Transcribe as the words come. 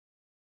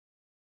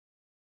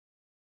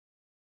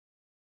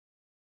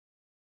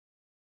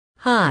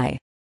Hi,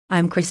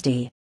 I'm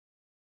Kristie.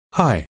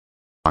 Hi,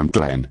 I'm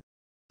Glenn.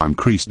 I'm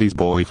Kristie's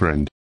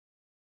boyfriend.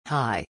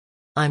 Hi,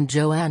 I'm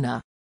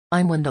Joanna.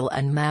 I'm Wendell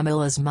and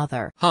Mamila's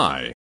mother.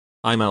 Hi,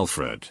 I'm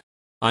Alfred.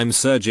 I'm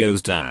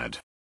Sergio's dad.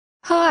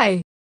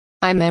 Hi,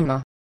 I'm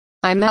Emma.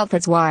 I'm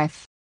Alfred's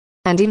wife.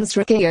 And I'm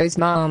Sergio's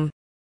mom.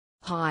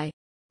 Hi,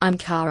 I'm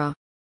Cara.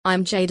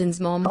 I'm Jayden's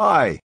mom.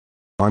 Hi,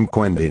 I'm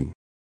Quentin.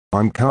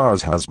 I'm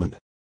Cara's husband.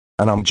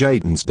 And I'm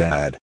Jayden's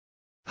dad.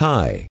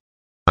 Hi,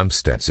 I'm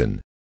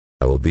Stetson.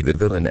 I will be the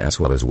villain as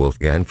well as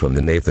Wolfgang from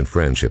the Nathan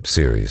Friendship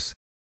series.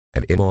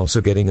 And I'm also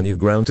getting a new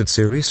Grounded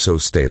series, so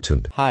stay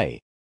tuned. Hi,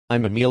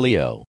 I'm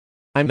Emilio.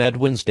 I'm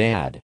Edwin's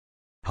dad.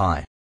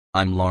 Hi,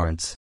 I'm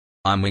Lawrence.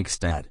 I'm Wink's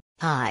dad.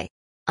 Hi,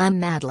 I'm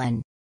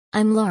Madeline.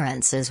 I'm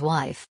Lawrence's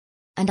wife.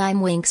 And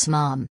I'm Wink's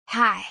mom.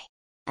 Hi,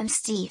 I'm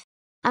Steve.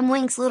 I'm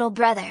Wink's little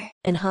brother.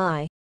 And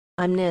hi,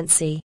 I'm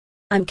Nancy.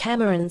 I'm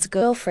Cameron's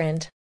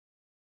girlfriend.